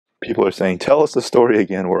People are saying, tell us the story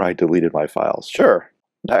again where I deleted my files. Sure.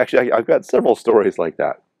 Actually, I've got several stories like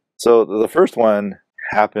that. So the first one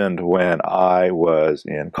happened when I was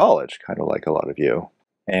in college, kind of like a lot of you.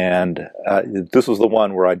 And this was the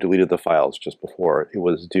one where I deleted the files just before it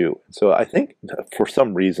was due. So I think for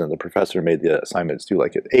some reason, the professor made the assignments due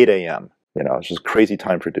like at 8 a.m. It's just crazy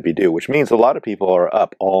time for it to be due, which means a lot of people are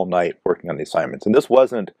up all night working on the assignments. And this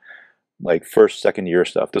wasn't like first, second year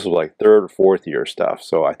stuff. This was like third or fourth year stuff.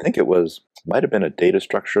 So I think might have been a data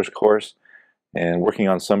structures course and working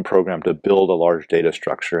on some program to build a large data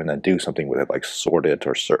structure and then do something with it, like sort it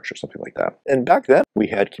or search or something like that. And back then we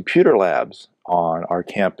had computer labs on our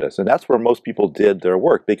campus, and that's where most people did their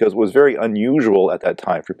work because it was very unusual at that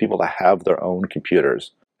time for people to have their own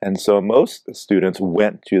computers. And so most students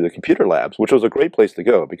went to the computer labs, which was a great place to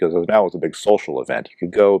go because now it was a big social event. You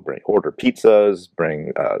could go order pizzas,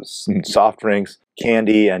 bring some soft drinks,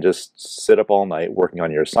 candy, and just sit up all night working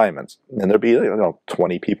on your assignments. And there'd be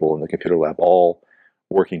 20 people in the computer lab all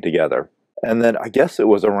working together. And then I guess it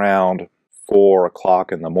was around 4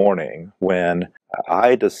 o'clock in the morning when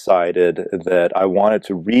I decided that I wanted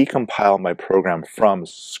to recompile my program from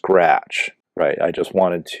scratch. Right, I just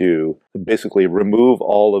wanted to basically remove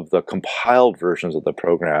all of the compiled versions of the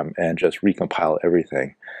program and just recompile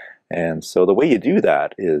everything. And so the way you do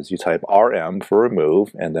that is you type rm for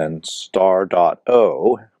remove and then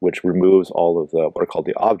star.o, which removes all of the what are called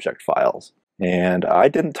the object files. And I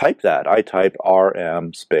didn't type that. I typed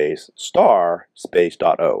rm space star space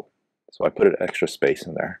 .o. So I put an extra space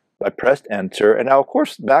in there. I pressed enter, and now of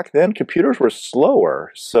course back then computers were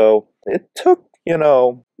slower, so it took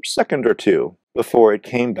a second or two before it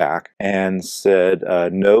came back and said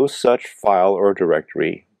no such file or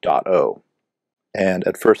directory .o. And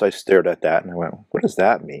at first I stared at that and I went, what does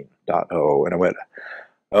that mean, .o? And I went,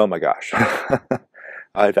 oh my gosh,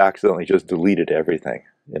 I've accidentally just deleted everything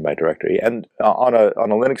in my directory. And on a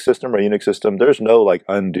Linux system or Unix system, there's no like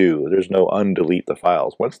undo, there's no undelete the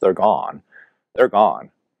files. Once they're gone, they're gone.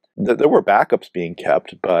 There were backups being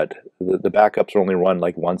kept, but the backups are only run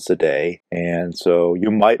like once a day. And so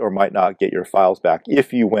you might or might not get your files back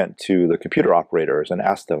if you went to the computer operators and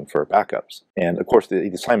asked them for backups. And of course, the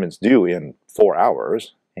assignment's due in 4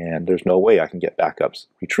 hours, and there's no way I can get backups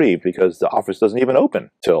retrieved because the office doesn't even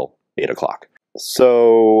open till 8 o'clock.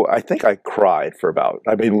 So I think I cried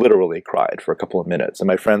literally cried for a couple of minutes. And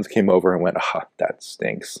my friends came over and went, that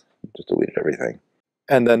stinks. You just deleted everything.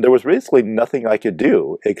 And then there was basically nothing I could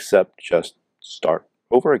do except just start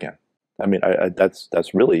over again. I mean,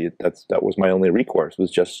 that was my only recourse,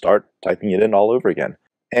 was just start typing it in all over again.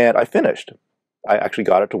 And I finished. I actually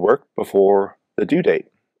got it to work before the due date.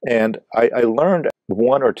 And I learned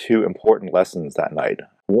 1 or 2 important lessons that night.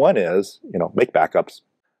 One is, make backups.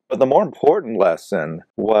 But the more important lesson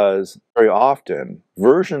was very often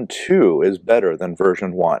version 2 is better than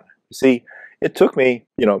version 1. See, it took me,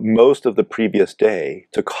 most of the previous day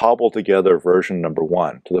to cobble together version number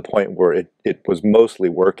 1 to the point where it was mostly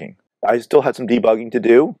working. I still had some debugging to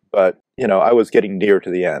do, but, I was getting near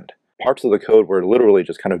to the end. Parts of the code were literally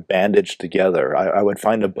just kind of bandaged together. I would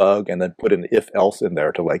find a bug and then put an if-else in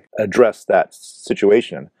there to address that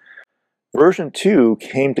situation. Version 2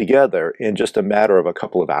 came together in just a matter of a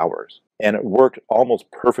couple of hours, and it worked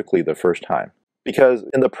almost perfectly the first time. Because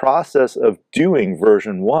in the process of doing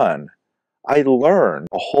version 1, I learned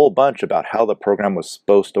a whole bunch about how the program was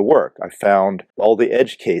supposed to work. I found all the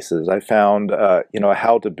edge cases. I found,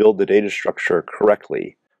 how to build the data structure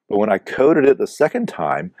correctly. But when I coded it the second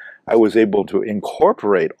time, I was able to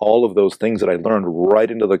incorporate all of those things that I learned right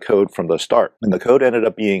into the code from the start. And the code ended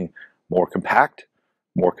up being more compact,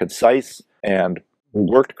 more concise, and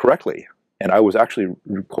worked correctly. And I was actually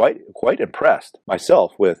quite impressed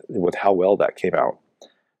myself with how well that came out.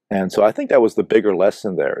 And so I think that was the bigger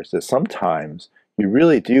lesson there, is that sometimes you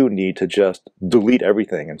really do need to just delete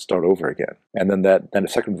everything and start over again. And then the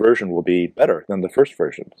second version will be better than the first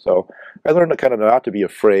version. So I learned to kind of not to be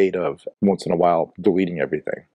afraid of once in a while deleting everything.